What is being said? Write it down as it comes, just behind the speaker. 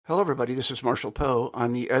Hello, everybody. This is Marshall Poe.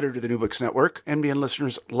 I'm the editor of the New Books Network. NBN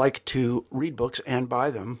listeners like to read books and buy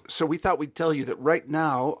them. So we thought we'd tell you that right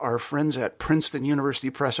now, our friends at Princeton University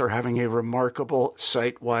Press are having a remarkable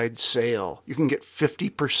site-wide sale. You can get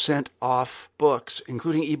 50% off books,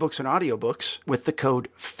 including ebooks and audiobooks, with the code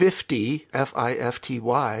 50,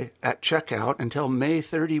 F-I-F-T-Y, at checkout until May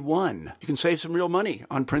 31. You can save some real money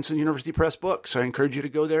on Princeton University Press books. I encourage you to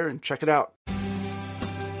go there and check it out.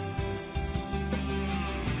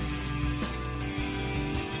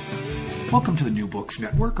 Welcome to the New Books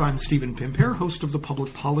Network. I'm Stephen Pimpare, host of the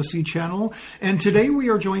Public Policy Channel, and today we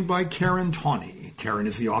are joined by Karen Tawney. Karen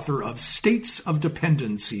is the author of States of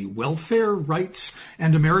Dependency, Welfare, Rights,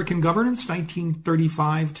 and American Governance,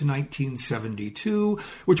 1935 to 1972,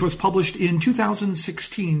 which was published in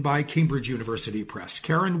 2016 by Cambridge University Press.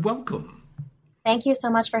 Karen, welcome. Thank you so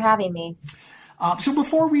much for having me. So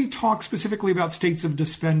before we talk specifically about states of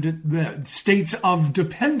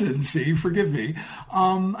dependency, forgive me,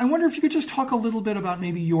 I wonder if you could just talk a little bit about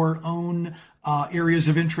maybe your own areas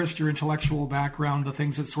of interest, your intellectual background, the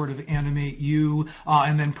things that sort of animate you,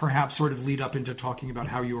 and then perhaps sort of lead up into talking about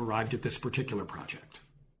how you arrived at this particular project.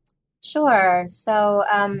 Sure. So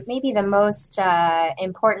maybe the most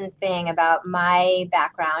important thing about my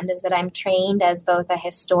background is that I'm trained as both a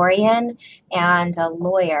historian and a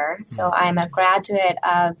lawyer. So I'm a graduate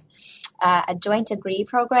of a joint degree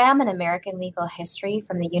program in American legal history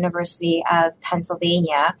from the University of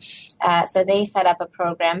Pennsylvania. So they set up a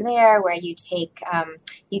program there where you take,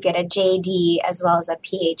 you get a JD as well as a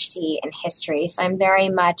PhD in history. So I'm very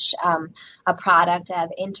much a product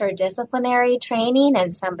of interdisciplinary training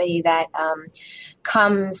and somebody that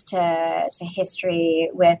comes to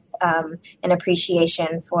history with an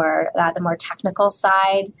appreciation for the more technical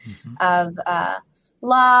side of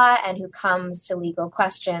law and who comes to legal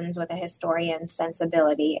questions with a historian's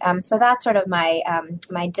sensibility. So that's sort of my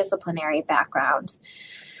my disciplinary background.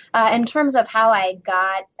 In terms of how I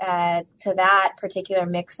got to that particular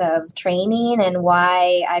mix of training and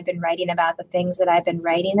why I've been writing about the things that I've been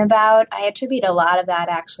writing about, I attribute a lot of that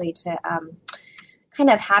actually to kind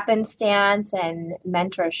of happenstance and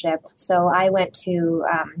mentorship. So I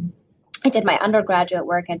did my undergraduate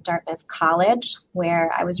work at Dartmouth College,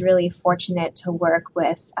 where I was really fortunate to work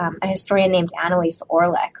with a historian named Annalise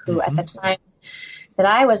Orlick, who at the time that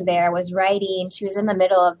I was there was writing. She was in the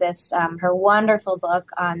middle of this, her wonderful book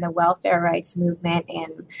on the welfare rights movement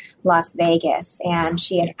in Las Vegas. And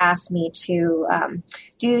she had asked me to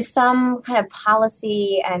do some kind of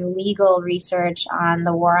policy and legal research on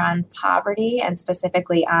the war on poverty and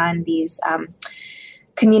specifically on these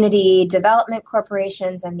community development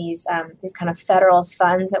corporations and these kind of federal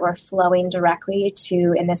funds that were flowing directly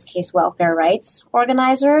to, in this case, welfare rights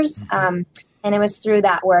organizers. And it was through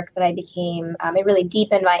that work that I became, it really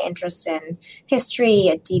deepened my interest in history,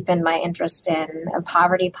 it deepened my interest in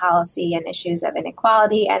poverty policy and issues of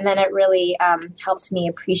inequality, and then it really helped me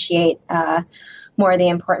appreciate more the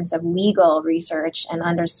importance of legal research and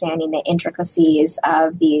understanding the intricacies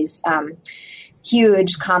of these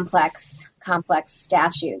huge, complex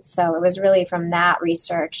statutes. So it was really from that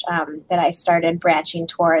research that I started branching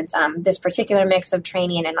towards this particular mix of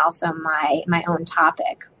training and also my own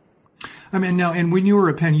topic. I mean, now, and when you were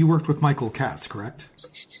at Penn, you worked with Michael Katz, correct?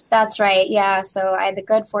 That's right. Yeah. So I had the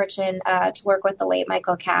good fortune to work with the late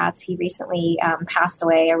Michael Katz. He recently passed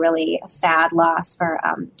away, a really sad loss for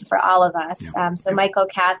all of us. So Michael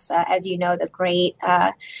Katz, as you know, the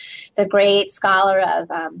great scholar of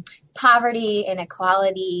poverty,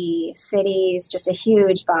 inequality, cities, just a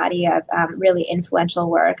huge body of really influential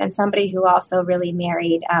work, and somebody who also really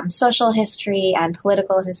married social history and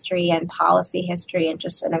political history and policy history in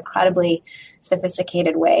just an incredibly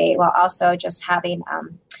sophisticated way, while also just having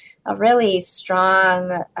a really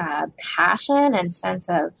strong passion and sense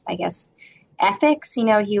of, I guess, ethics. You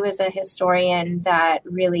know, he was a historian that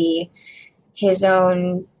really his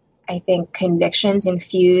own, I think, convictions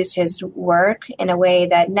infused his work in a way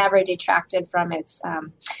that never detracted from its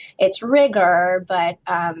rigor, but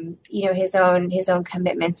you know, his own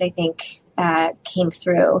commitments, I think, came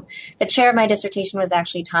through. The chair of my dissertation was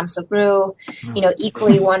actually Tom Sugrue, you know,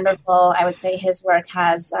 equally wonderful. I would say his work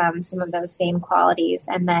has some of those same qualities.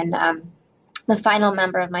 And then the final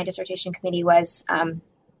member of my dissertation committee was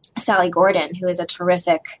Sally Gordon, who is a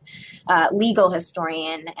terrific legal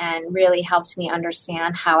historian and really helped me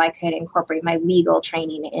understand how I could incorporate my legal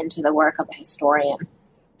training into the work of a historian.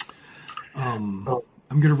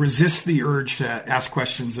 I'm going to resist the urge to ask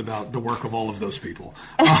questions about the work of all of those people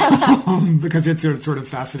because it's sort of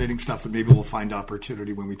fascinating stuff, and maybe we'll find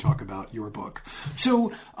opportunity when we talk about your book.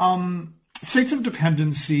 So States of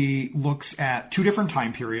Dependency looks at two different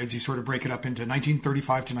time periods. You sort of break it up into 1935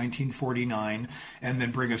 to 1949, and then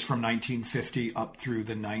bring us from 1950 up through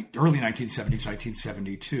the early 1970s,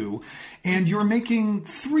 1972. And you're making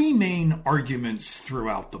three main arguments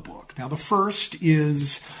throughout the book. Now, the first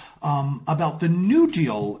is about the New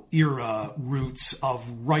Deal era roots of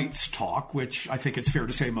rights talk, which I think it's fair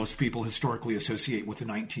to say most people historically associate with the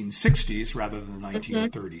 1960s rather than the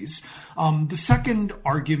 1930s. The second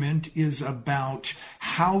argument is about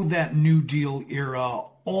how that New Deal era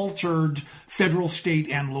altered federal, state,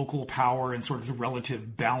 and local power and sort of the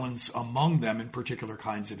relative balance among them in particular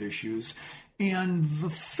kinds of issues. And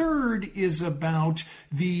the third is about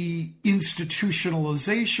the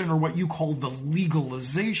institutionalization, or what you call the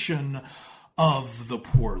legalization, of the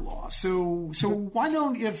poor law. So why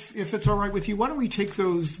don't, if it's all right with you, why don't we take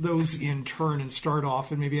those in turn and start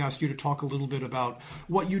off and maybe ask you to talk a little bit about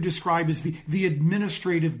what you describe as the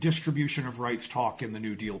administrative distribution of rights talk in the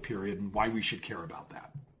New Deal period and why we should care about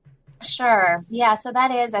that. Sure. Yeah. So that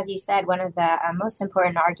is, as you said, one of the most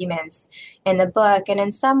important arguments in the book. And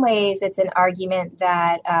in some ways, it's an argument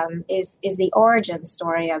that is the origin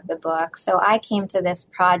story of the book. So I came to this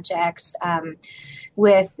project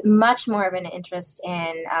with much more of an interest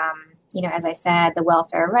in, as I said, the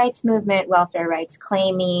welfare rights movement, welfare rights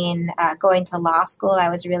claiming. Going to law school, I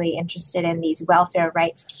was really interested in these welfare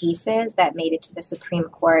rights cases that made it to the Supreme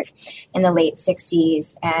Court in the late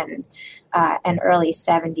 60s and early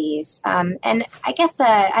 70s. And I guess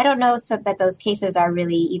I don't know that those cases are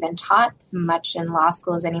really even taught much in law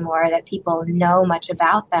schools anymore, that people know much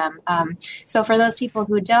about them. So for those people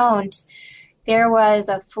who don't, there was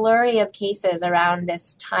a flurry of cases around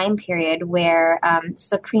this time period where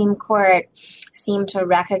Supreme Court seemed to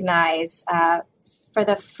recognize for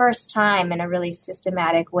the first time in a really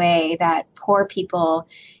systematic way that poor people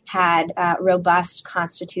had robust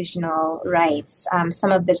constitutional rights.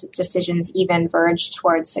 Some of the decisions even verged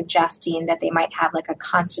towards suggesting that they might have like a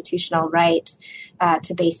constitutional right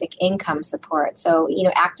to basic income support. So,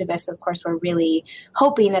 activists, of course, were really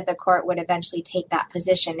hoping that the court would eventually take that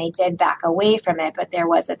position. They did back away from it, but there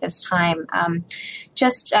was at this time a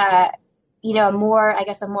more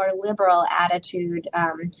liberal attitude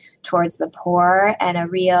towards the poor, and a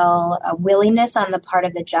real willingness on the part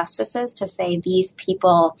of the justices to say these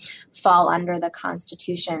people fall under the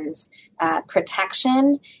Constitution's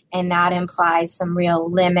protection, and that implies some real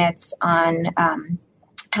limits on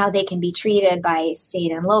how they can be treated by state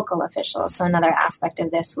and local officials. So another aspect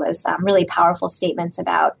of this was really powerful statements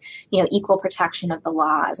about, equal protection of the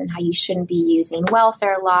laws and how you shouldn't be using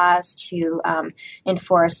welfare laws to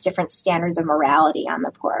enforce different standards of morality on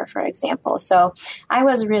the poor, for example. So I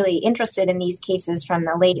was really interested in these cases from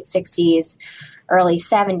the late 60s, early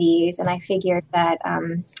 70s, and I figured that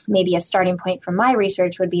maybe a starting point for my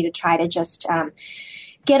research would be to try to just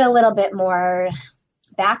get a little bit more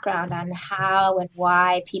background on how and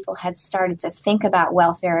why people had started to think about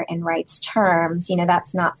welfare in rights terms.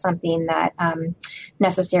 That's not something that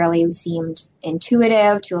necessarily seemed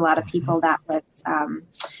intuitive to a lot of people. That was,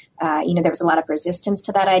 there was a lot of resistance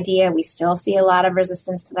to that idea. We still see a lot of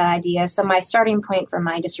resistance to that idea. So my starting point for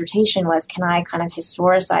my dissertation was, can I kind of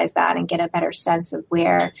historicize that and get a better sense of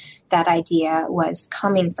where that idea was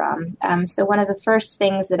coming from? So one of the first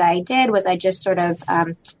things that I did was I just sort of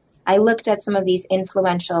I looked at some of these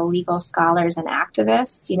influential legal scholars and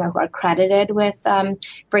activists, who are credited with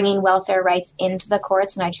bringing welfare rights into the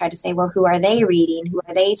courts. And I tried to say, well, who are they reading? Who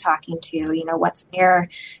are they talking to? What's their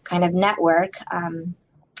kind of network? And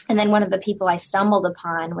then one of the people I stumbled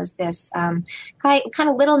upon was this kind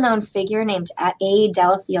of little-known figure named A.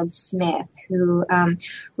 Delafield Smith, who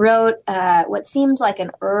wrote what seemed like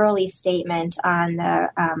an early statement on the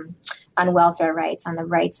on welfare rights, on the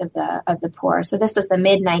rights of the poor. So this was the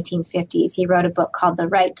mid-1950s. He wrote a book called The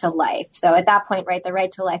Right to Life. So at that point, right, the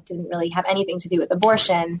right to life didn't really have anything to do with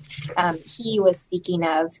abortion. He was speaking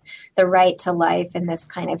of the right to life in this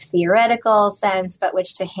kind of theoretical sense, but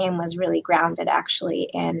which to him was really grounded actually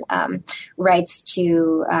in rights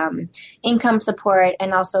to income support,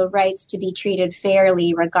 and also rights to be treated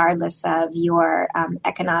fairly regardless of your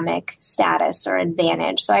economic status or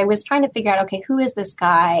advantage. So I was trying to figure out, okay, who is this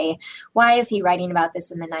guy? Why is he writing about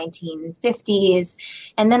this in the 1950s?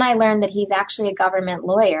 And then I learned that he's actually a government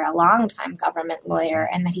lawyer, a longtime government lawyer,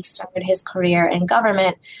 and that he started his career in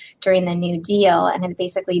government during the New Deal and had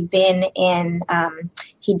basically been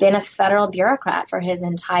he'd been a federal bureaucrat for his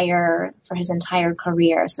entire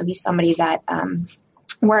career. So he's somebody that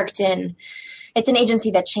worked in it's an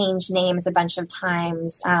agency that changed names a bunch of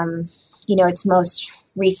times. Its most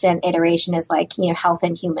recent iteration is Health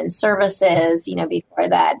and Human Services, before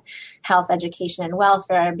that, Health, Education, and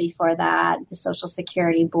Welfare, before that, the Social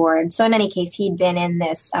Security Board. So in any case, he'd been in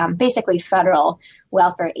this basically federal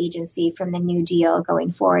welfare agency from the New Deal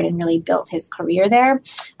going forward and really built his career there.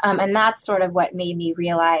 And that's sort of what made me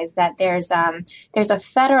realize that there's a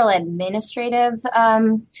federal administrative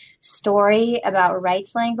story about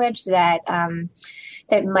rights language that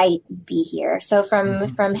might be here. So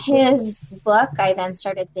from his book, I then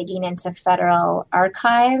started digging into federal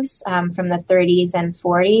archives from the 30s and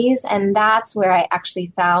 40s, and that's where I actually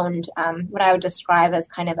found what I would describe as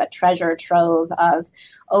kind of a treasure trove of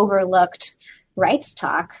overlooked rights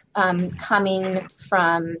talk coming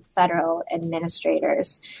from federal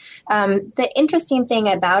administrators. The interesting thing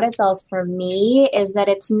about it, though, for me, is that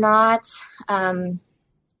it's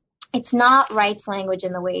not rights language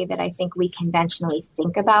in the way that I think we conventionally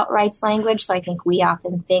think about rights language. So I think we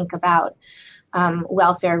often think about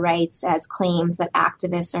welfare rights as claims that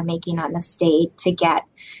activists are making on the state to get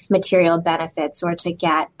material benefits or to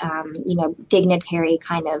get, dignitary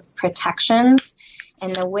kind of protections.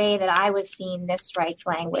 And the way that I was seeing this rights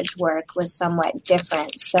language work was somewhat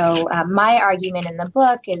different. So my argument in the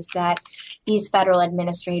book is that these federal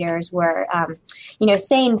administrators were,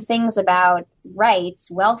 saying things about rights,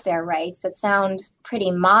 welfare rights, that sound pretty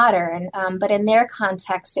modern. But in their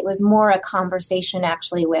context, it was more a conversation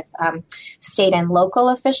actually with state and local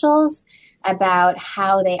officials about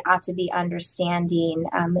how they ought to be understanding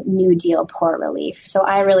New Deal poor relief. So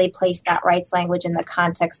I really placed that rights language in the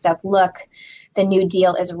context of, look, the New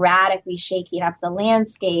Deal is radically shaking up the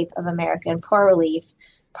landscape of American poor relief.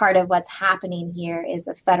 Part of what's happening here is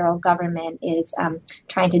the federal government is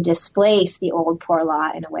trying to displace the old poor law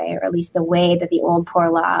in a way, or at least the way that the old poor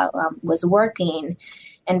law was working.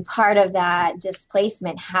 And part of that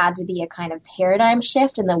displacement had to be a kind of paradigm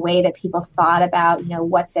shift in the way that people thought about,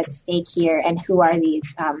 what's at stake here and who are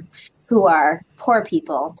these, who are poor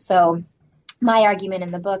people. So my argument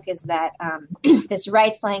in the book is that this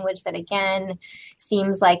rights language that, again,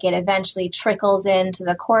 seems like it eventually trickles into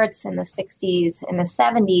the courts in the 60s and the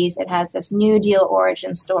 70s. It has this New Deal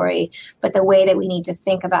origin story, but the way that we need to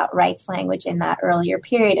think about rights language in that earlier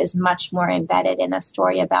period is much more embedded in a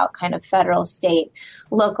story about kind of federal, state,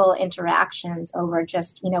 local interactions over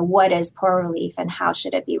just, what is poor relief and how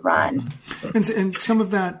should it be run. And some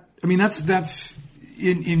of that, I mean, that's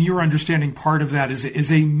in your understanding, part of that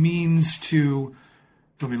is a means to.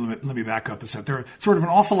 Let me back up a sec. There are sort of an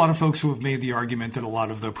awful lot of folks who have made the argument that a lot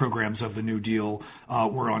of the programs of the New Deal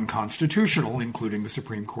were unconstitutional, including the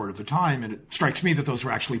Supreme Court of the time. And it strikes me that those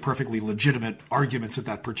were actually perfectly legitimate arguments at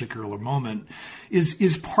that particular moment.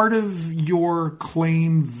 Is part of your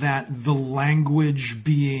claim that the language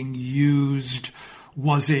being used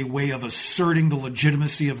was a way of asserting the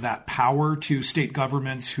legitimacy of that power to state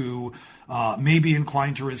governments who may be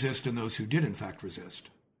inclined to resist and those who did, in fact,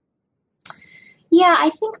 resist? Yeah, I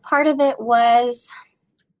think part of it was,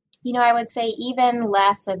 I would say even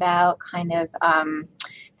less about kind of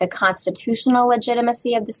the constitutional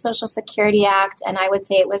legitimacy of the Social Security Act. And I would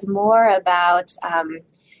say it was more about,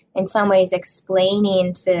 in some ways,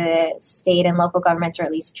 explaining to state and local governments, or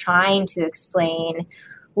at least trying to explain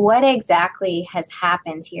what exactly has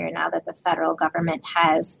happened here now that the federal government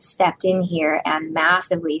has stepped in here and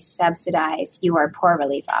massively subsidized your poor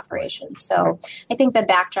relief operations. So I think the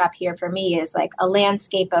backdrop here for me is like a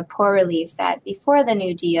landscape of poor relief that before the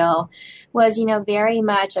New Deal was, very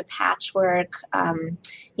much a patchwork,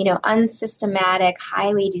 unsystematic,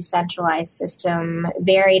 highly decentralized system,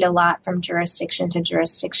 varied a lot from jurisdiction to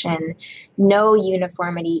jurisdiction, no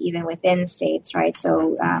uniformity even within states, right?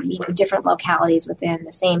 So, different localities within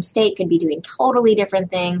the same state could be doing totally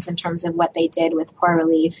different things in terms of what they did with poor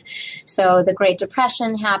relief. So the Great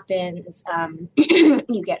Depression happens,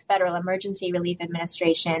 you get Federal Emergency Relief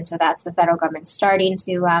Administration, so that's the federal government starting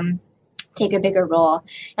to take a bigger role.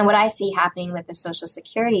 And what I see happening with the Social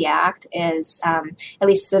Security Act is, at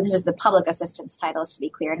least, so this is the public assistance titles, to be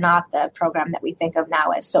clear, not the program that we think of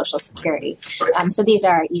now as Social Security. So these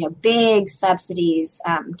are, big subsidies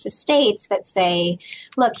to states that say,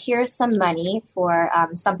 look, here's some money for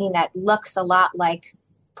something that looks a lot like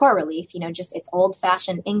poor relief, just it's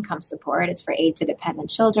old-fashioned income support. It's for aid to dependent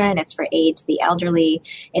children. It's for aid to the elderly.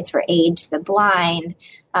 It's for aid to the blind.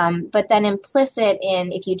 But then implicit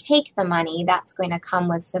in, if you take the money, that's going to come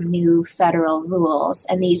with some new federal rules.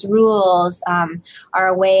 And these rules are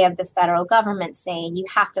a way of the federal government saying you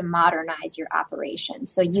have to modernize your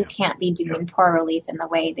operations. So you can't be doing poor relief in the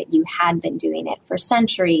way that you had been doing it for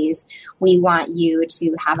centuries. We want you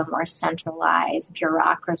to have a more centralized,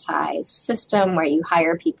 bureaucratized system where you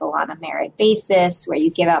hire people on a merit basis, where you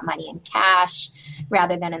give out money in cash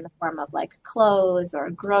rather than in the form of like clothes or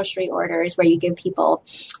grocery orders, where you give people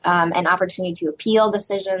an opportunity to appeal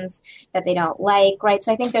decisions that they don't like, right?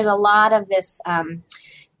 So I think there's a lot of this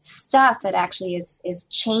stuff that actually is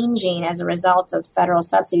changing as a result of federal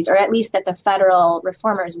subsidies, or at least that the federal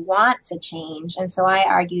reformers want to change. And so I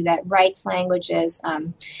argue that rights languages,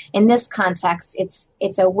 in this context,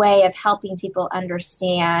 it's a way of helping people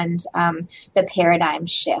understand the paradigm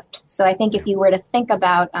shift. So I think if you were to think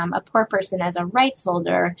about a poor person as a rights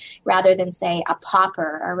holder, rather than say a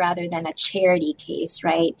pauper, or rather than a charity case,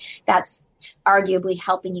 right, that's arguably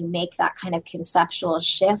helping you make that kind of conceptual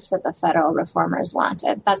shift that the federal reformers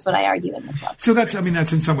wanted. That's what I argue in the book. So that's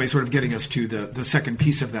in some ways sort of getting us to the second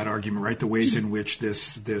piece of that argument, right? The ways in which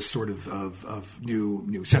this sort of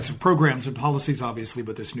new sets of programs and policies, obviously,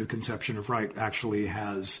 but this new conception of right actually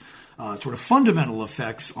has sort of fundamental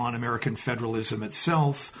effects on American federalism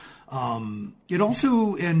itself. It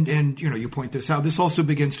also, and you point this out, this also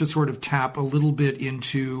begins to sort of tap a little bit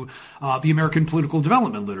into the American political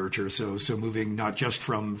development literature. So moving not just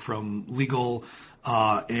from legal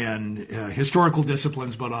and historical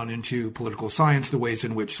disciplines, but on into political science, the ways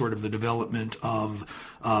in which sort of the development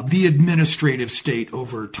of the administrative state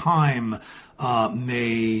over time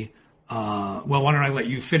may. Well, why don't I let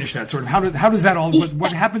you finish that? Sort of how does that all,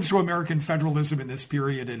 what happens to American federalism in this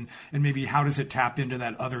period, and maybe how does it tap into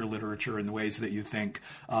that other literature in the ways that you think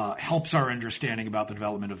helps our understanding about the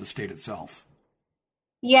development of the state itself?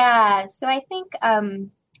 Yeah, so I think,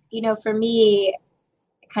 for me,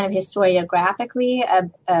 kind of historiographically,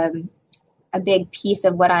 a big piece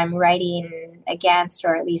of what I'm writing against,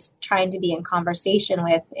 or at least trying to be in conversation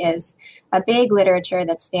with, is a big literature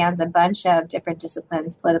that spans a bunch of different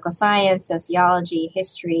disciplines: political science, sociology,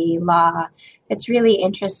 history, law, that's really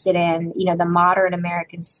interested in, the modern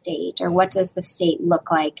American state, or what does the state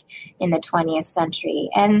look like in the 20th century.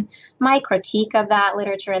 And my critique of that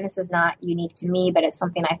literature, and this is not unique to me, but it's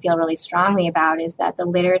something I feel really strongly about, is that the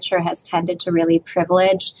literature has tended to really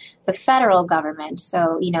privilege the federal government.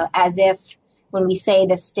 So, as if when we say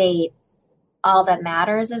the state, all that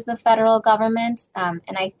matters is the federal government. And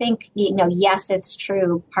I think, yes, it's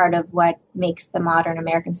true. Part of what makes the modern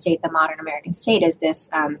American state is this,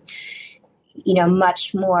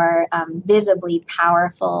 much more visibly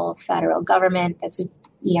powerful federal government that's,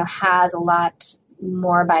 has a lot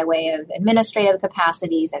more by way of administrative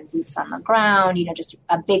capacities and boots on the ground, just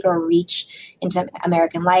a bigger reach into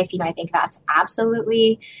American life. I think that's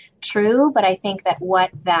absolutely true, but I think that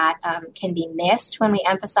what that can be missed when we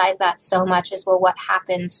emphasize that so much is, well, what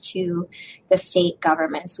happens to the state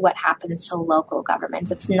governments? What happens to local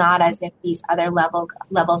governments? It's not as if these other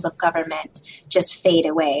levels of government just fade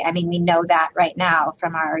away. I mean, we know that right now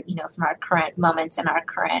from our current moments and our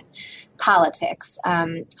current politics.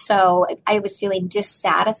 So I was feeling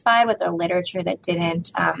dissatisfied with the literature that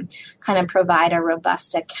didn't kind of provide a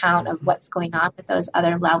robust account of what's going on with those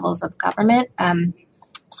other levels of government.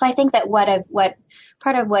 So I think that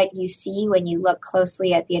part of what you see when you look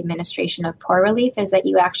closely at the administration of poor relief is that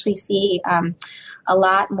you actually see a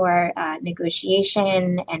lot more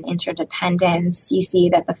negotiation and interdependence. You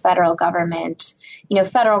see that the federal government,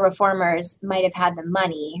 federal reformers might have had the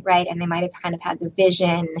money, right? And they might have kind of had the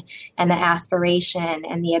vision and the aspiration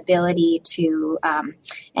and the ability to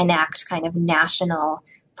enact kind of national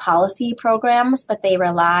policy programs, but they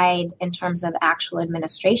relied, in terms of actual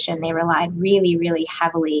administration, they relied really, really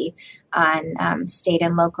heavily on state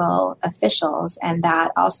and local officials. And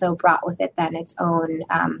that also brought with it then its own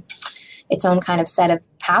kind of set of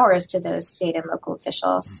powers to those state and local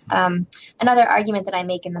officials. Another argument that I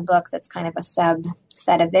make in the book that's kind of a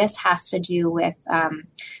subset of this has to do with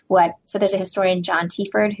so there's a historian, John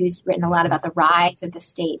Tieford, who's written a lot about the rise of the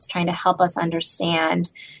states, trying to help us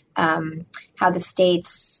understand how the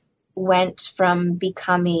states went from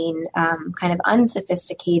becoming kind of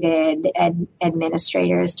unsophisticated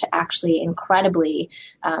administrators to actually incredibly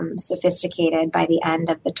sophisticated by the end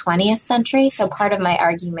of the 20th century. So part of my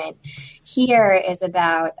argument here is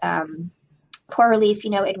about poor relief,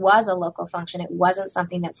 it was a local function. It wasn't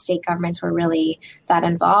something that state governments were really that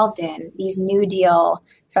involved in. These New Deal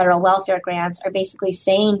federal welfare grants are basically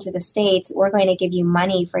saying to the states, we're going to give you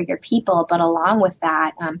money for your people, but along with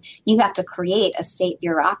that, you have to create a state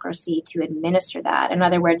bureaucracy to administer that. In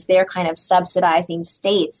other words, they're kind of subsidizing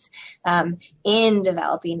states in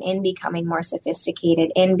developing, in becoming more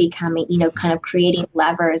sophisticated, in becoming, kind of creating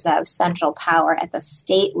levers of central power at the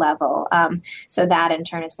state level. So that in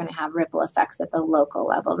turn is going to have ripple effects at the local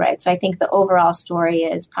level, right? So I think the overall story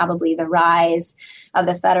is probably the rise of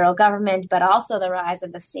the federal government, but also the rise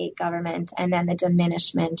of the state government, and then the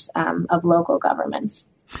diminishment of local governments.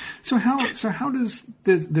 So how does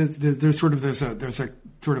there's a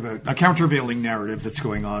countervailing narrative that's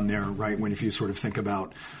going on there, right? If you sort of think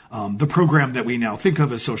about the program that we now think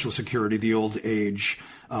of as Social Security, the old age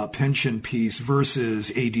pension piece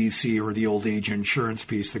versus ADC, or the old age insurance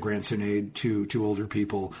piece, the grants and aid to older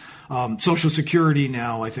people. Social Security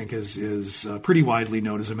now, I think, is pretty widely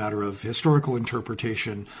known as a matter of historical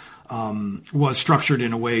interpretation. Was structured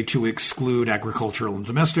in a way to exclude agricultural and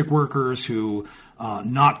domestic workers who,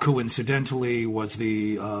 not coincidentally, was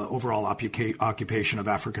the overall occupation of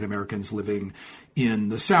African Americans living in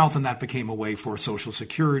the South, and that became a way for Social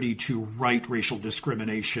Security to write racial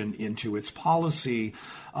discrimination into its policy.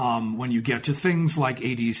 When you get to things like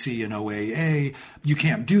ADC and OAA, you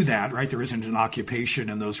can't do that, right? There isn't an occupation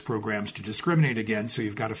in those programs to discriminate against, so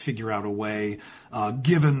you've got to figure out a way,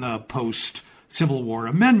 given the post-Civil War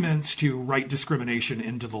amendments, to write discrimination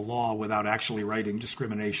into the law without actually writing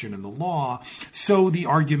discrimination in the law. So the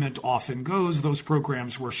argument often goes those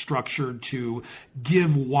programs were structured to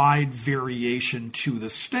give wide variation to the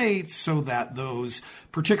states so that those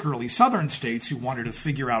particularly southern states who wanted to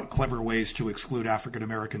figure out clever ways to exclude African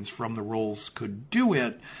Americans from the rolls could do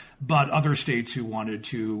it, but other states who wanted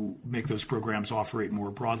to make those programs operate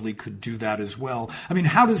more broadly could do that as well. I mean,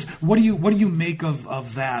 what do you make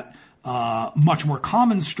of that much more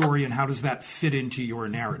common story, and how does that fit into your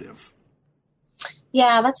narrative?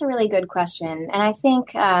 Yeah, that's a really good question. And I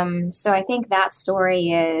think, I think that story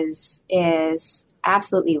is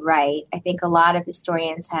absolutely right. I think a lot of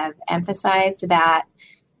historians have emphasized that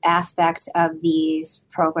aspect of these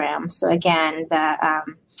programs. So again,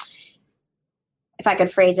 if I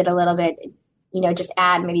could phrase it a little bit, just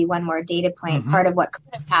add maybe one more data point. Mm-hmm. Part of what could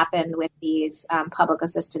have happened with these public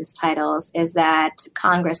assistance titles is that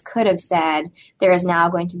Congress could have said there is now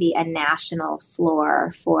going to be a national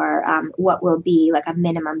floor for what will be like a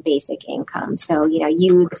minimum basic income. So,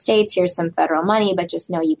 the states, here's some federal money, but just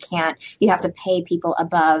know you have to pay people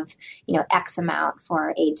above, X amount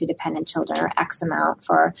for aid to dependent children or X amount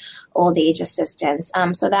for old age assistance.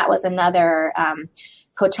 So that was another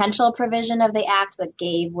potential provision of the act that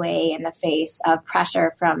gave way in the face of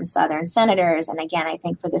pressure from Southern senators. And again, I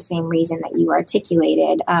think for the same reason that you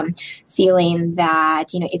articulated, feeling that,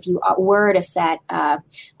 if you were to set a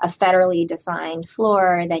federally defined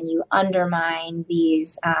floor, then you undermine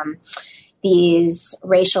these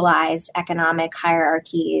racialized economic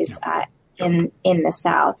hierarchies in the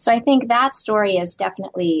South. So I think that story is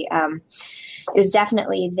definitely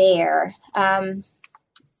there.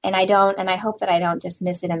 And I hope that I don't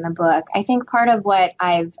dismiss it in the book. I think part of what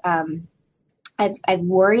I've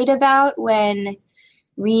worried about when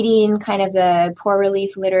reading kind of the poor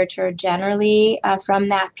relief literature generally from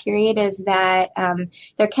that period is that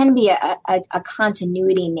there can be a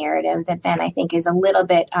continuity narrative that then I think is a little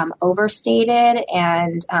bit overstated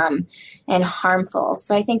and harmful.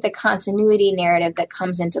 So I think the continuity narrative that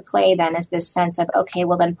comes into play then is this sense of, okay,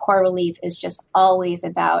 well then poor relief is just always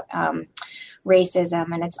about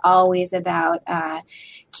racism, and it's always about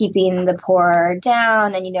keeping the poor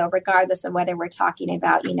down. And, regardless of whether we're talking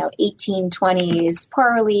about, 1820s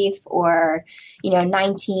poor relief or,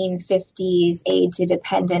 1950s aid to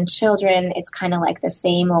dependent children, it's kind of like the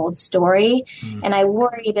same old story. Mm. And I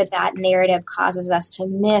worry that narrative causes us to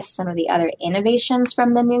miss some of the other innovations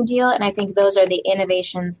from the New Deal. And I think those are the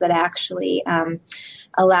innovations that actually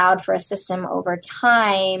allowed for a system over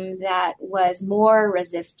time that was more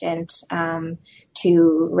resistant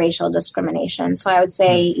to racial discrimination. So I would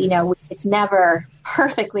say, it's never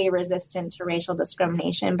perfectly resistant to racial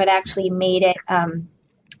discrimination, but actually made it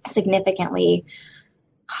significantly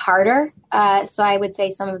harder. So I would say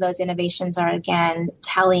some of those innovations are, again,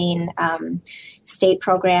 telling state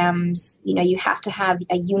programs, you have to have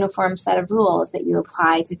a uniform set of rules that you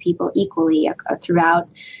apply to people equally throughout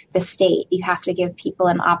the state. You have to give people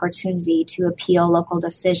an opportunity to appeal local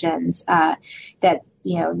decisions that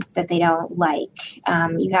that they don't like.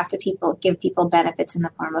 You have to give people benefits in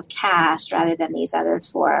the form of cash rather than these other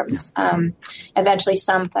forms. Eventually,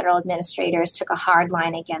 some federal administrators took a hard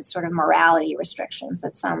line against sort of morality restrictions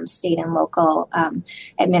that some state and local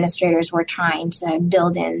administrators were trying to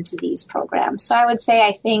build into these programs. So I would say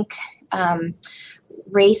I think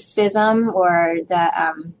racism or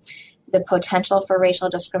the potential for racial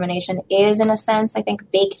discrimination is, in a sense, I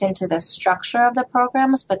think, baked into the structure of the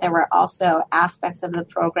programs, but there were also aspects of the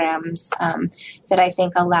programs that I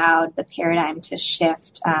think allowed the paradigm to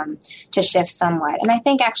shift somewhat. And I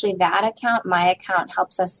think actually my account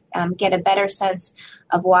helps us get a better sense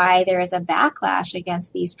of why there is a backlash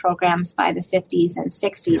against these programs by the 50s and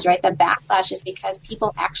 60s, right? The backlash is because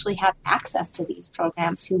people actually have access to these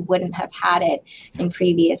programs who wouldn't have had it in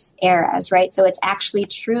previous eras, right? So it's actually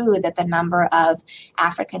true that the number of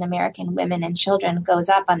African American women and children goes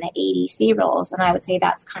up on the ADC rolls, and I would say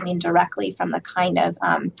that's coming directly from the kind of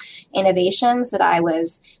innovations that I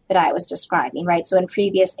was describing, right? So in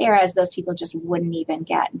previous eras, those people just wouldn't even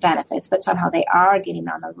get benefits, but somehow they are getting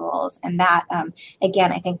on the rolls, and that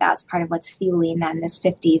again, I think that's part of what's fueling then this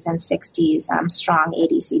 50s and 60s strong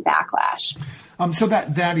ADC backlash. So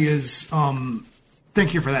that is.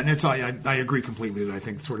 Thank you for that. And I agree completely that I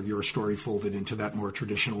think sort of your story folded into that more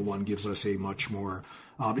traditional one gives us a much more,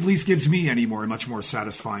 at least gives me a much more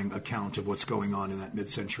satisfying account of what's going on in that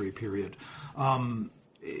mid-century period.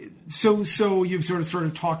 So you've sort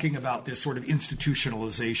of talking about this sort of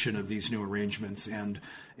institutionalization of these new arrangements and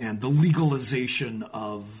the legalization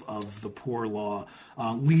of the poor law,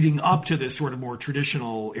 leading up to this sort of more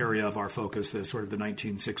traditional area of our focus, the sort of the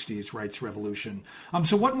 1960s rights revolution.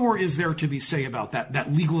 So what more is there to be say about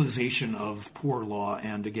that legalization of poor law,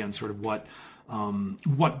 and again, sort of what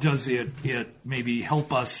does it maybe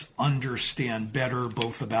help us understand better,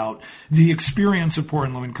 both about the experience of poor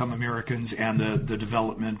and low-income Americans and the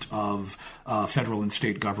development of federal and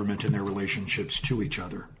state government and their relationships to each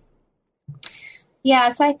other? Yeah,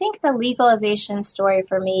 so I think the legalization story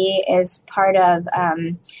for me is part of,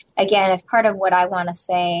 if part of what I want to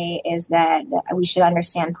say is that we should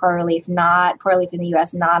understand poor relief in the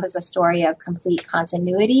U.S. not as a story of complete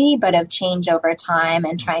continuity, but of change over time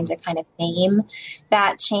and trying to kind of name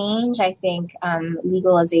that change. I think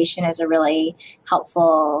legalization is a really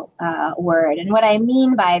helpful word. And what I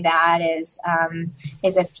mean by that is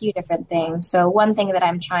a few different things. So one thing that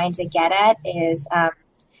I'm trying to get at is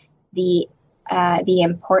the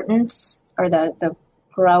importance or the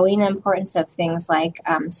growing importance of things like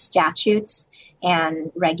statutes and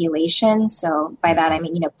regulations. So by that, I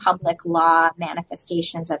mean, public law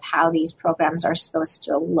manifestations of how these programs are supposed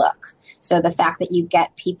to look. So the fact that you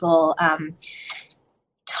get people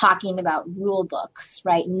talking about rule books,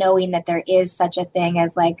 right? Knowing that there is such a thing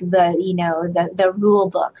as like the rule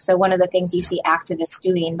book. So one of the things you see activists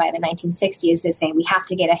doing by the 1960s is saying we have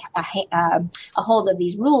to get a hold of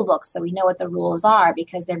these rule books so we know what the rules are,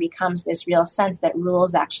 because there becomes this real sense that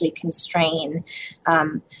rules actually constrain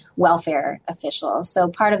welfare officials. So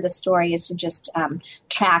part of the story is to just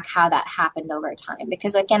track how that happened over time.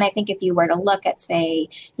 Because again, I think if you were to look at, say,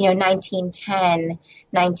 1910,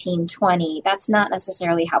 1920, that's not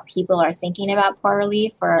necessarily how people are thinking about poor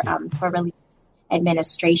relief or poor relief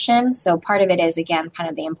administration. So part of it is, again, kind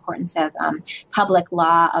of the importance of public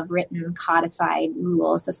law, of written codified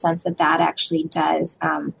rules, the sense that actually does,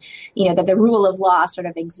 that the rule of law sort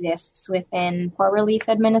of exists within poor relief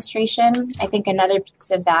administration. I think another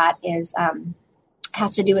piece of that is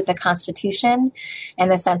has to do with the Constitution, and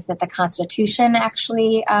the sense that the Constitution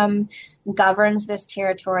actually governs this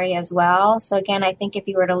territory as well. So again, I think if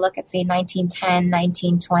you were to look at, say, 1910,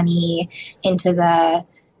 1920 into the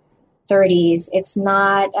 30s, it's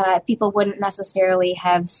not, people wouldn't necessarily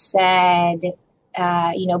have said,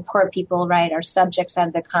 poor people, right, are subjects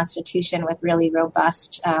of the Constitution with really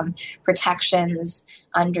robust protections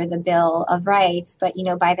under the Bill of Rights. But,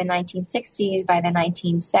 by the 1960s, by the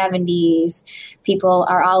 1970s, people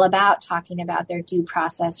are all about talking about their due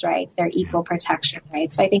process rights, their equal protection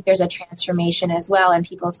rights. So I think there's a transformation as well in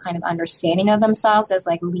people's kind of understanding of themselves as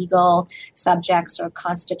like legal subjects or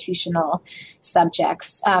constitutional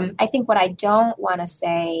subjects. I think what I don't want to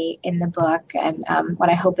say in the book, and what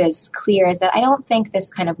I hope is clear, is that I don't think this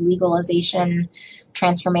kind of legalization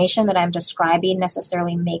transformation that I'm describing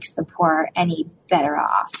necessarily makes the poor any better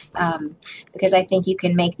off, because I think you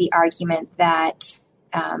can make the argument that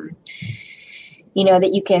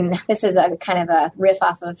that you can, this is a kind of a riff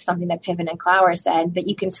off of something that Piven and Clower said, but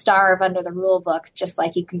you can starve under the rule book just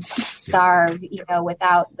like you can starve,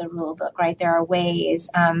 without the rule book, right? There are ways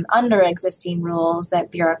under existing rules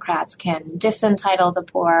that bureaucrats can disentitle the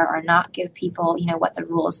poor or not give people, what the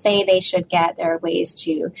rules say they should get. There are ways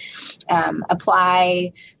to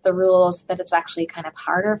apply the rules so that it's actually kind of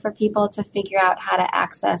harder for people to figure out how to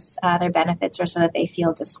access their benefits or so that they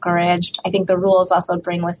feel discouraged. I think the rules also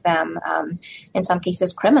bring with them, in some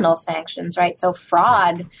cases, criminal sanctions, right? So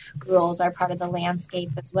fraud rules are part of the landscape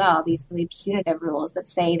as well. These really punitive rules that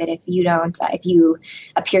say that if you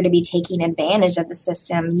appear to be taking advantage of the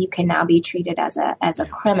system, you can now be treated as a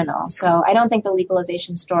criminal. So I don't think the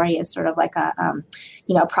legalization story is sort of like a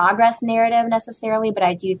progress narrative necessarily, but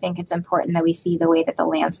I do think it's important that we see the way that the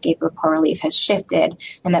landscape of poor relief has shifted,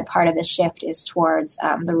 and that part of the shift is towards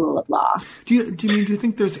the rule of law. Do you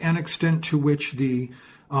think there's an extent to which the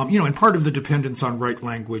and part of the dependence on right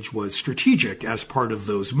language was strategic as part of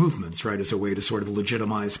those movements, right, as a way to sort of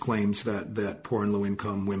legitimize claims that poor and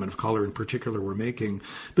low-income women of color in particular were making.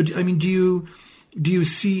 But, I mean, do you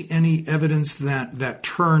see any evidence that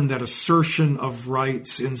turn, that assertion of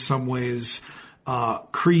rights in some ways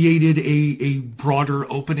created a broader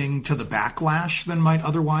opening to the backlash than might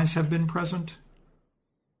otherwise have been present?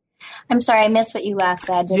 I'm sorry, I missed what you last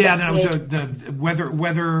said. That was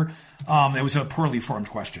whether it was a poorly formed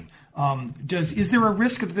question. Is there a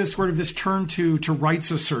risk of this turn to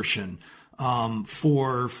rights assertion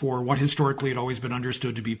for what historically had always been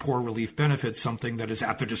understood to be poor relief benefits, something that is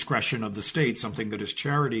at the discretion of the state, something that is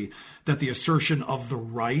charity, that the assertion of the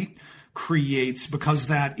right creates, because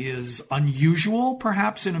that is unusual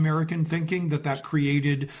perhaps in American thinking, that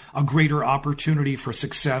created a greater opportunity for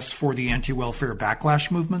success for the anti-welfare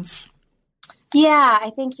backlash movements? Yeah, I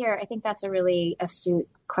think that's a really astute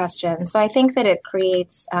question. So I think that it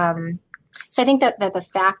creates, so I think that the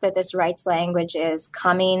fact that this rights language is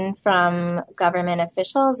coming from government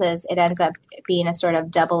officials it ends up being a sort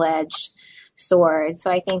of double-edged sword.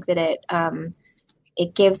 So I think that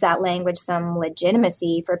it gives that language some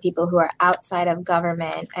legitimacy for people who are outside of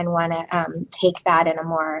government and want to take that in a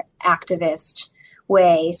more activist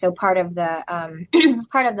way. So part of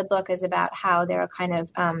the book is about how there are kind of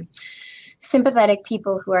sympathetic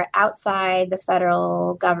people who are outside the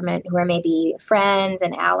federal government, who are maybe friends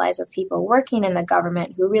and allies with people working in the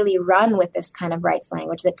government, who really run with this kind of rights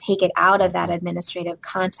language, that take it out of that administrative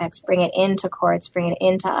context, bring it into courts, bring it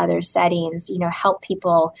into other settings, help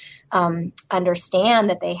people understand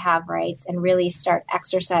that they have rights and really start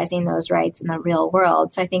exercising those rights in the real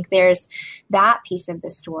world. So I think there's that piece of the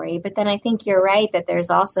story. But then I think you're right that there's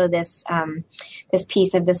also this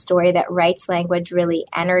piece of the story that rights language really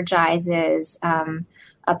energizes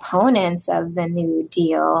opponents of the New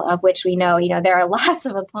Deal, of which we know, there are lots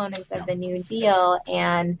of opponents of the New Deal,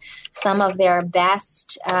 and some of their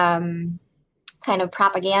best kind of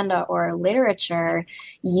propaganda or literature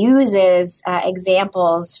uses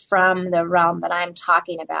examples from the realm that I'm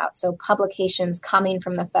talking about. So publications coming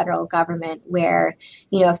from the federal government where,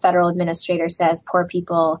 a federal administrator says, poor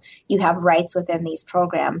people, you have rights within these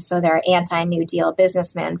programs. So there are anti-New Deal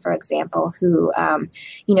businessmen, for example, who,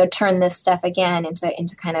 turn this stuff again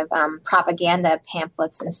into kind of propaganda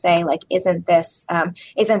pamphlets and say, like, isn't this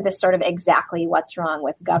sort of exactly what's wrong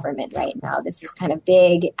with government right now? This is kind of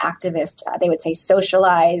big activist, they would say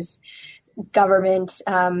socialized government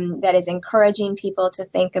that is encouraging people to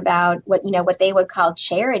think about what they would call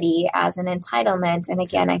charity as an entitlement. And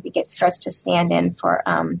again, I think it starts to stand in for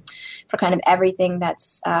kind of everything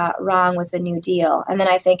that's wrong with the New Deal. And then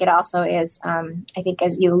I think it also is, I think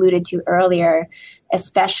as you alluded to earlier,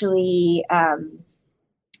 especially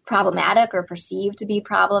problematic or perceived to be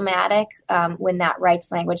problematic when that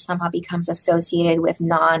rights language somehow becomes associated with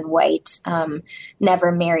non-white,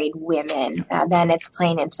 never married women. Then it's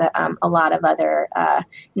playing into a lot of other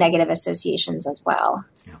negative associations as well.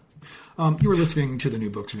 Yeah. You are listening to the New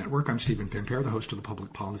Books Network. I'm Stephen Pimpare, the host of the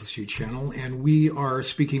Public Policy Channel, and we are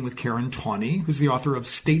speaking with Karen Tawney, who's the author of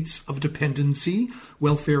States of Dependency,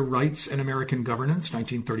 Welfare, Rights, and American Governance,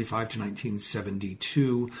 1935 to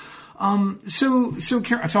 1972. So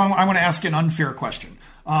Karen, I want to ask an unfair question.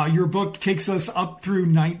 Your book takes us up through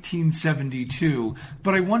 1972,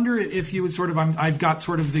 but I wonder if you would sort of, I've got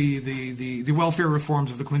sort of the welfare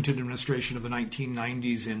reforms of the Clinton administration of the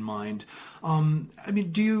 1990s in mind. I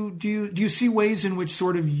mean, do you see ways in which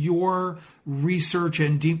sort of your research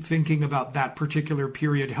and deep thinking about that particular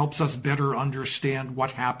period helps us better understand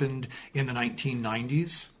what happened in the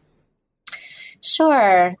 1990s?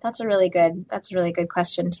 Sure. That's a really good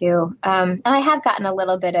question too. And I have gotten a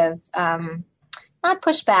little bit of, not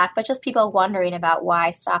pushback, but just people wondering about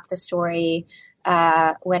why Stop the Story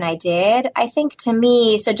when I did. I think to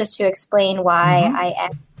me, so just to explain why I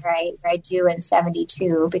am where I do in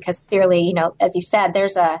 72, because clearly, as you said,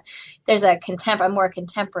 there's a more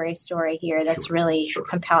contemporary story here that's really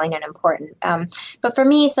compelling and important. But for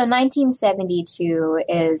me, so 1972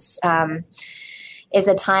 is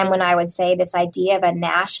a time when I would say this idea of a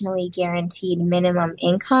nationally guaranteed minimum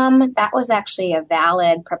income, that was actually a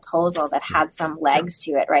valid proposal that had some legs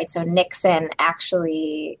to it, right? So Nixon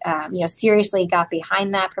actually, seriously got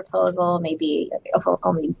behind that proposal, maybe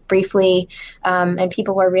only briefly. And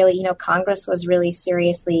people were really, Congress was really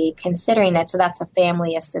seriously considering it. So that's a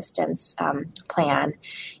family assistance plan.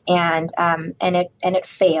 And it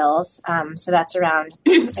fails. So that's around,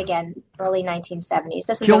 again, early 1970s.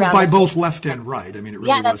 This is killed around by both left and right. I mean, it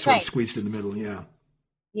really was sort right. of squeezed in the middle. Yeah.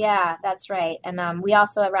 Yeah, that's right. And we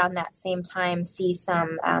also around that same time see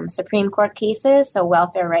some Supreme Court cases, so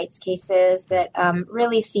welfare rights cases that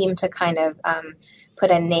really seem to kind of put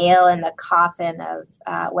a nail in the coffin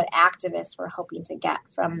of what activists were hoping to get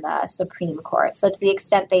from the Supreme Court. So to the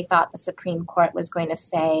extent they thought the Supreme Court was going to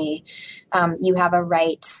say you have a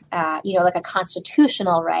right, like a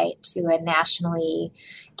constitutional right to a nationally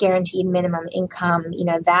guaranteed minimum income,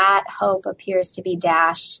 that hope appears to be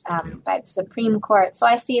dashed by the Supreme Court. So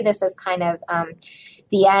I see this as kind of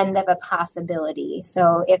the end of a possibility.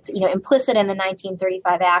 So if, implicit in the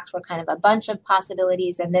 1935 Act were kind of a bunch of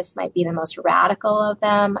possibilities, and this might be the most radical of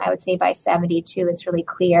them, I would say by 72, it's really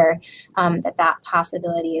clear that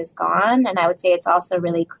possibility is gone. And I would say it's also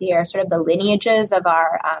really clear sort of the lineages of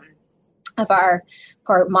our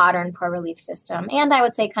modern poor relief system. And I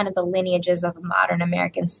would say kind of the lineages of a modern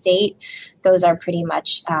American state, those are pretty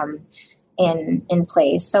much in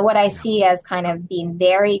place. So what I see as kind of being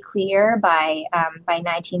very clear by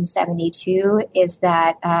 1972 is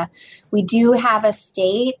that we do have a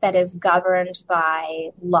state that is governed by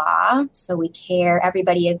law. So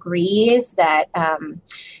everybody agrees that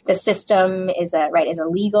the system is a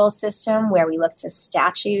legal system where we look to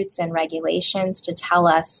statutes and regulations to tell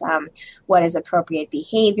us what is appropriate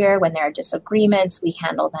behavior. When there are disagreements, we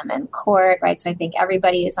handle them in court, right? So I think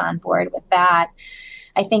everybody is on board with that.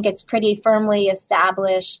 I think it's pretty firmly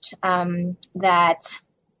established that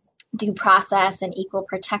due process and equal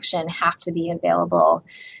protection have to be available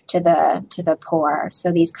to the poor.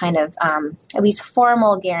 So these kind of at least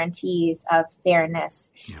formal guarantees of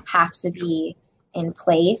fairness have to be in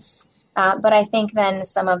place. But I think then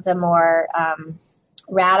some of the more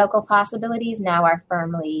radical possibilities now are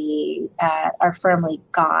firmly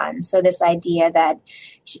gone. So this idea that,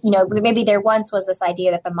 maybe there once was this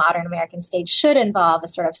idea that the modern American state should involve a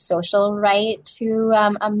sort of social right to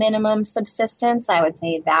a minimum subsistence. I would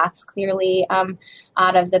say that's clearly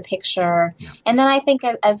out of the picture. Yeah. And then I think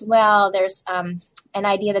as well, there's an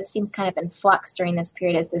idea that seems kind of in flux during this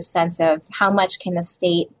period is this sense of how much can the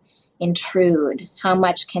state intrude? How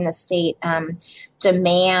much can the state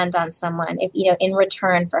demand on someone if, in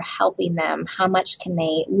return for helping them, how much can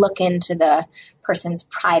they look into the person's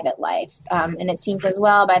private life? And it seems as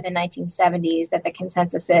well by the 1970s that the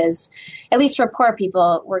consensus is, at least for poor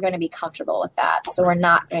people, we're going to be comfortable with that. So we're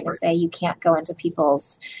not going to say you can't go into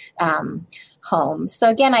people's homes. So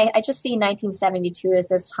again, I just see 1972 as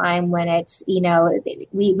this time when it's,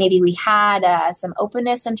 we had some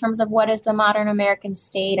openness in terms of what is the modern American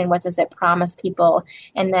state and what does it promise people.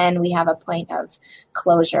 And then we have a point of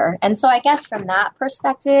closure. And so I guess from that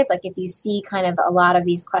perspective, like if you see kind of a lot of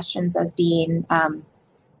these questions as being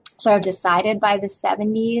sort of decided by the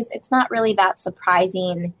 70s, it's not really that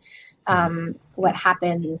surprising what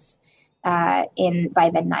happens by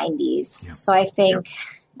the 90s. Yeah. So I think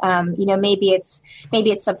maybe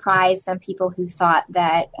it surprised some people who thought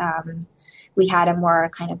that we had a more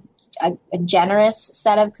kind of a generous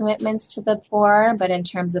set of commitments to the poor, but in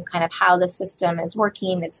terms of kind of how the system is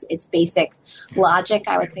working, its basic logic,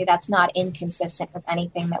 I would say that's not inconsistent with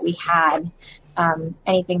anything that we had in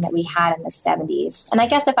the 70s. And I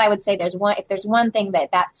guess if I would say if there's one thing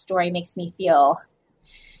that story makes me feel,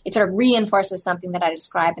 it sort of reinforces something that I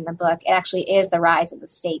described in the book. It actually is the rise of the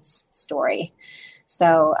states story.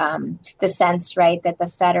 So the sense, right, that the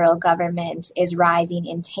federal government is rising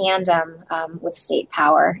in tandem with state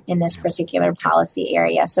power in this particular policy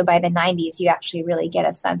area. So by the 90s, you actually really get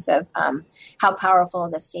a sense of how powerful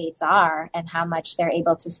the states are and how much they're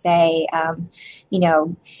able to say,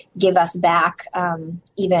 give us back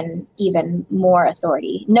even more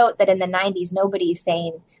authority. Note that in the 90s, nobody's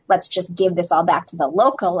saying, let's just give this all back to the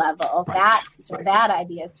local level. Right. That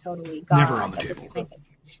idea is totally gone. Never on the table.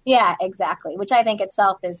 Yeah, exactly. Which I think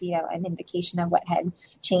itself is, an indication of what had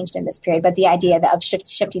changed in this period. But the idea of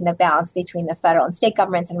shifting the balance between the federal and state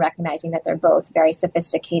governments and recognizing that they're both very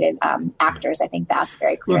sophisticated actors, I think that's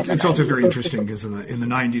very clear. Well, it's also very interesting because in the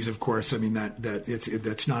 90s, of course, I mean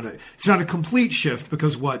it's not a complete shift,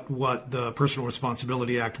 because what the Personal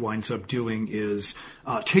Responsibility Act winds up doing is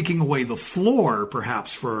taking away the floor,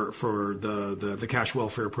 perhaps, for the cash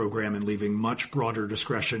welfare program, and leaving much broader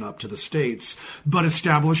discretion up to the states, but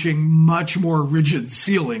establishing much more rigid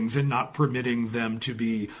ceilings and not permitting them to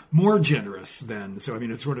be more generous than. So, I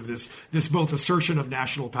mean, it's sort of this both assertion of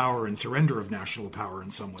national power and surrender of national power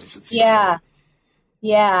in some ways. It seems like.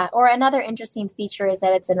 Yeah. Or another interesting feature is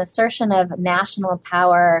that it's an assertion of national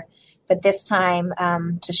power, but this time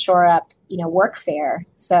to shore up, workfare.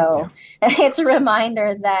 So it's a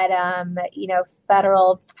reminder that,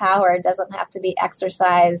 federal power doesn't have to be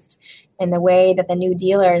exercised in the way that the New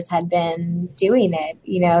Dealers had been doing it.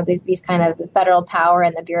 These kind of federal power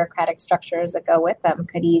and the bureaucratic structures that go with them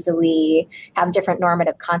could easily have different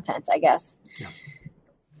normative content, I guess. Yeah.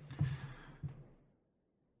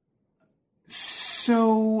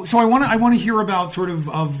 So I want to hear about sort of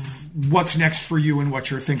what's next for you and what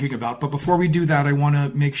you're thinking about. But before we do that, I want to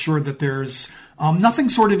make sure that there's nothing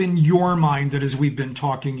sort of in your mind that as we've been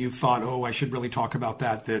talking, you've thought, oh, I should really talk about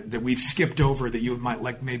that we've skipped over, that you might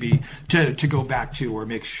like maybe to go back to, or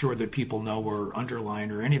make sure that people know or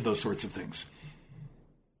underline, or any of those sorts of things.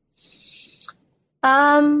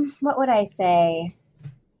 What would I say?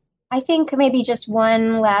 I think maybe just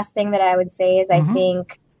one last thing that I would say is I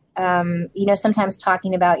think, sometimes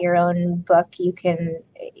talking about your own book, you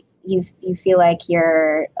feel like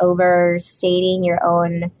you're overstating your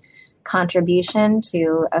own contribution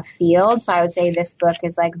to a field. So I would say this book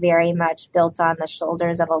is like very much built on the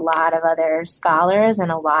shoulders of a lot of other scholars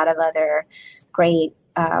and a lot of other great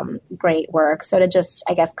work. So to just,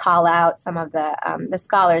 I guess, call out some of the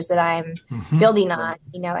scholars that I'm building on,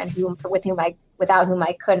 and without whom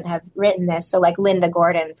I couldn't have written this. So like Linda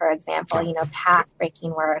Gordon, for example,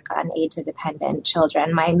 path-breaking work on aid-to-dependent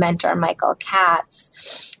children. My mentor, Michael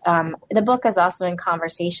Katz. The book is also in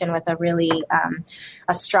conversation with a really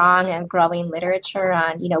a strong and growing literature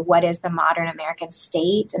on, what is the modern American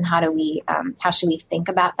state and how should we think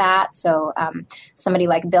about that? So somebody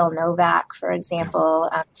like Bill Novak, for example,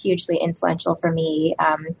 hugely influential for me.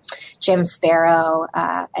 Jim Sparrow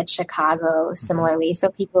at Chicago, similarly. So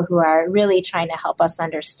people who are really trying to help us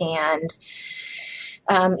understand,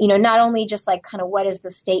 not only just like kind of what is the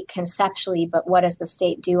state conceptually, but what does the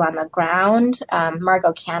state do on the ground?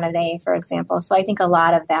 Margot Canaday, for example. So I think a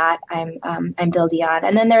lot of that I'm building on.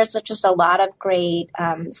 And then there's just a lot of great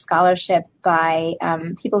scholarship by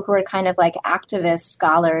people who are kind of like activist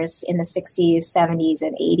scholars in the 60s, 70s,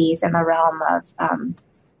 and 80s in the realm of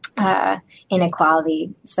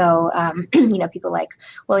inequality. So, people like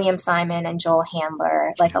William Simon and Joel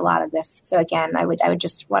Handler, like a lot of this. So again, I would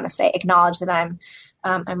just want to say, acknowledge that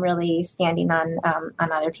I'm really standing on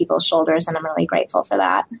other people's shoulders, and I'm really grateful for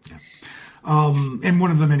that. Yeah. And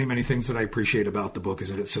one of the many, many things that I appreciate about the book is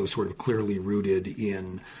that it's so sort of clearly rooted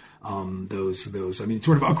in those, I mean,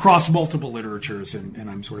 sort of across multiple literatures. And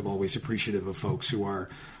I'm sort of always appreciative of folks who are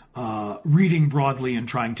reading broadly and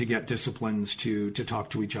trying to get disciplines to talk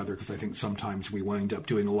to each other, because I think sometimes we wind up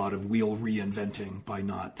doing a lot of wheel reinventing by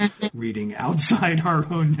not reading outside our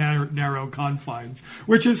own narrow confines,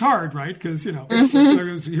 which is hard, right? Because, I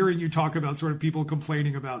was hearing you talk about sort of people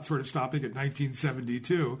complaining about sort of stopping at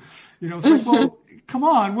 1972. It's like, well, come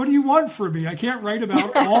on, what do you want from me? I can't write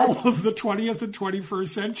about all of the 20th and 21st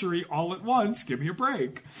century all at once. Give me a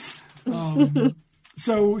break.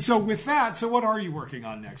 So with that, so what are you working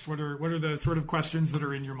on next? What are the sort of questions that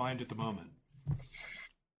are in your mind at the moment?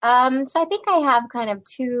 So I think I have kind of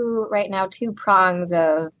two prongs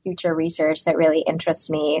of future research that really interest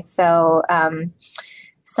me. So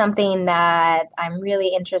something that I'm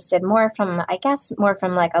really interested more from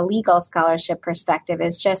like a legal scholarship perspective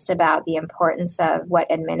is just about the importance of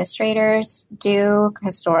what administrators do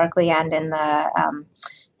historically and in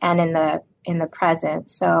the present.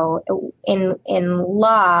 So in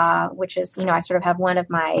law, which is, I sort of have one of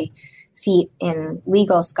my feet in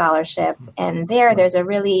legal scholarship, and there's a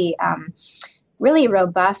really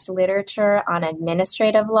robust literature on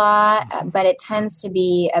administrative law, but it tends to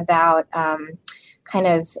be about kind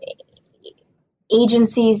of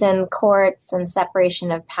agencies and courts and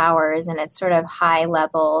separation of powers, and it's sort of high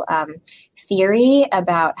level theory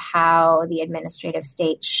about how the administrative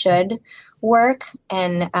state should work.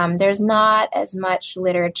 And there's not as much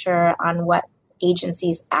literature on what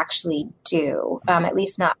agencies actually do, at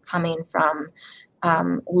least not coming from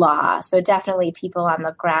law. So definitely people on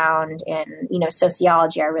the ground in,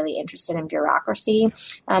 sociology are really interested in bureaucracy.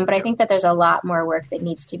 But I think that there's a lot more work that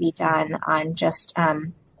needs to be done on just,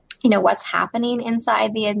 what's happening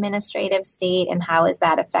inside the administrative state and how is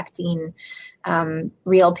that affecting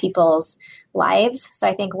real people's lives. So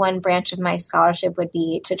I think one branch of my scholarship would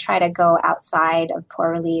be to try to go outside of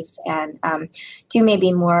poor relief and do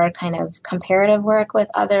maybe more kind of comparative work with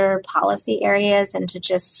other policy areas and to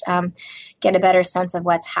just get a better sense of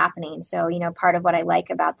what's happening. So, part of what I like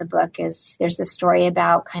about the book is there's this story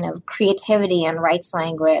about kind of creativity and rights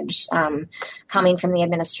language coming from the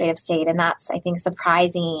administrative state. And that's, I think,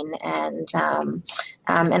 surprising. And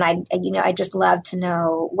I just love to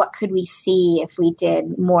know what could we see if we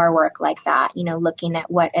did more work like that, looking at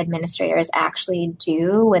what administrators actually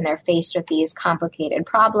do when they're faced with these complicated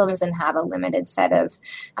problems and have a limited set of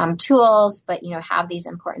tools, but, have these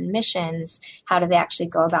important missions. How do they actually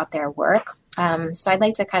go about their work? So I'd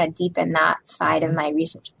like to kind of deepen that side of my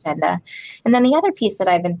research agenda. And then the other piece that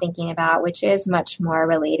I've been thinking about, which is much more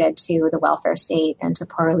related to the welfare state and to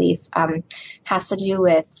poor relief, has to do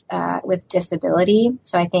with disability.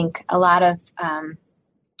 So I think a lot of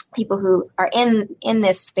people who are in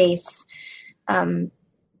this space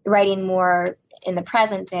writing more in the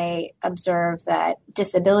present day observe that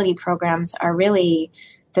disability programs are really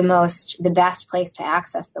the best place to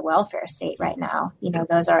access the welfare state right now.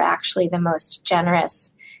 Those are actually the most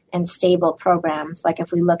generous and stable programs. Like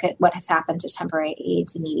if we look at what has happened to temporary aid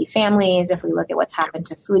to needy families, if we look at what's happened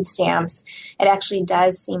to food stamps, it actually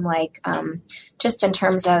does seem like just in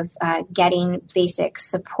terms of getting basic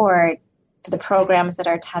support, the programs that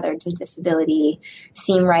are tethered to disability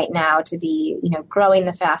seem right now to be, growing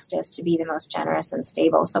the fastest, to be the most generous and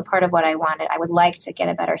stable. So part of what I would like to get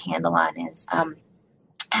a better handle on is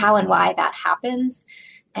how and why that happens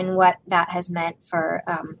and what that has meant for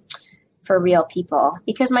real people.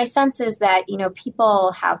 Because my sense is that,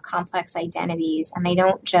 people have complex identities and they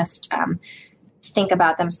don't just think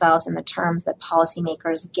about themselves in the terms that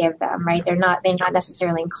policymakers give them, right? They're not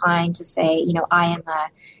necessarily inclined to say, I am a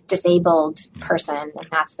disabled person and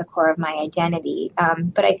that's the core of my identity.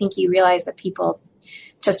 But I think you realize that people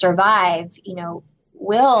to survive,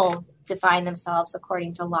 will define themselves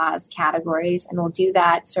according to law's categories and will do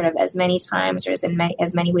that sort of as many times or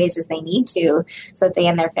as many ways as they need to so that they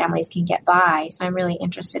and their families can get by. So I'm really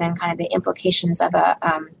interested in kind of the implications of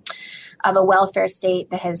a welfare state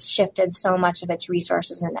that has shifted so much of its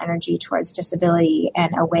resources and energy towards disability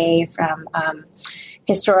and away from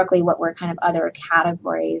historically what were kind of other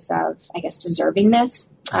categories of, I guess, deservingness.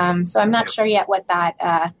 So I'm not sure yet what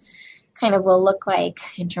that kind of will look like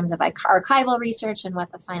in terms of archival research and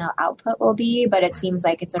what the final output will be, but it seems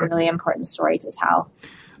like it's a really important story to tell.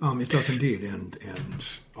 It does indeed, and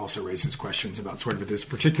also raises questions about sort of this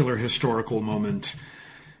particular historical moment.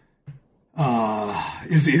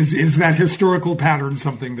 Is that historical pattern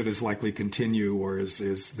something that is likely to continue, or is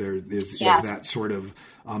that sort of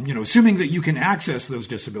assuming that you can access those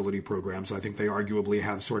disability programs? I think they arguably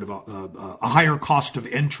have sort of a higher cost of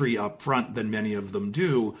entry up front than many of them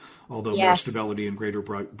do, although more stability and greater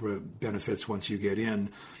benefits once you get in.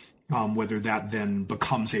 Whether that then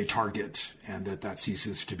becomes a target and that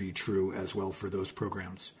ceases to be true as well for those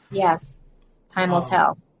programs. Yes, time will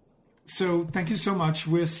tell. So thank you so much.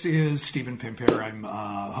 This is Stephen Pimpare. I'm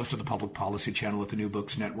host of the Public Policy Channel at the New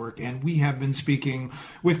Books Network, and we have been speaking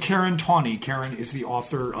with Karen Tawney. Karen is the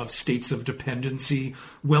author of States of Dependency,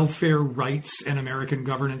 Welfare, Rights, and American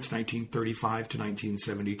Governance, 1935 to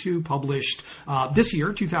 1972, published this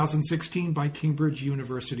year, 2016, by Cambridge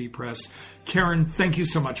University Press. Karen, thank you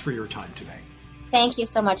so much for your time today. Thank you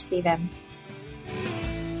so much, Stephen.